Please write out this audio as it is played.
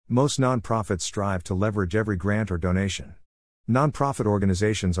Most nonprofits strive to leverage every grant or donation. Nonprofit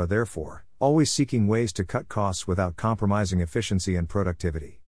organizations are therefore always seeking ways to cut costs without compromising efficiency and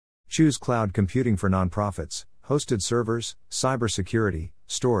productivity. Choose cloud computing for nonprofits. Hosted servers, cybersecurity,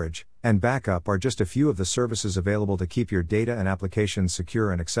 storage, and backup are just a few of the services available to keep your data and applications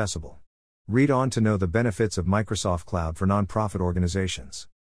secure and accessible. Read on to know the benefits of Microsoft Cloud for nonprofit organizations.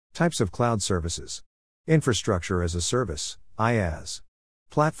 Types of cloud services: Infrastructure as a Service, IaaS.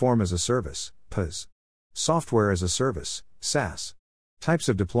 Platform as a Service, PaaS. Software as a Service, SaaS. Types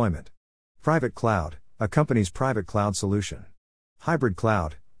of deployment: Private cloud, a company's private cloud solution. Hybrid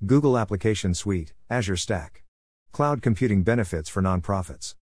cloud, Google Application Suite, Azure Stack. Cloud computing benefits for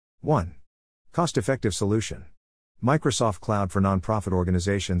nonprofits. 1. Cost-effective solution. Microsoft Cloud for nonprofit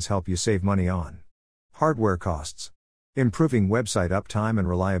organizations help you save money on hardware costs, improving website uptime and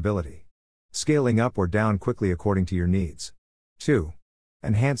reliability, scaling up or down quickly according to your needs. 2.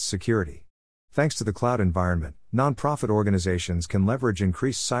 Enhanced security. Thanks to the cloud environment, nonprofit organizations can leverage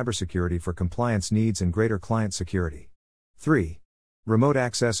increased cybersecurity for compliance needs and greater client security. 3. Remote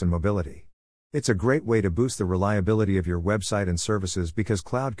access and mobility. It's a great way to boost the reliability of your website and services because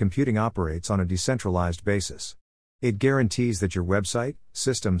cloud computing operates on a decentralized basis. It guarantees that your website,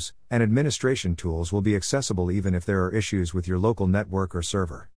 systems, and administration tools will be accessible even if there are issues with your local network or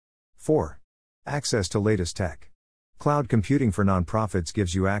server. 4. Access to latest tech. Cloud computing for nonprofits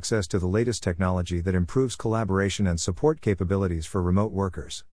gives you access to the latest technology that improves collaboration and support capabilities for remote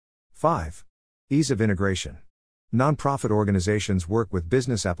workers. 5. Ease of integration. Nonprofit organizations work with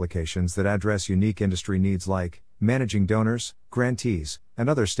business applications that address unique industry needs like managing donors, grantees, and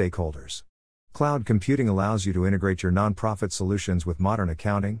other stakeholders. Cloud computing allows you to integrate your nonprofit solutions with modern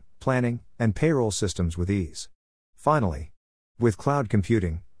accounting, planning, and payroll systems with ease. Finally, with cloud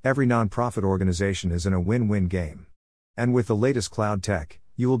computing, every nonprofit organization is in a win-win game. And with the latest cloud tech,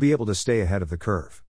 you will be able to stay ahead of the curve.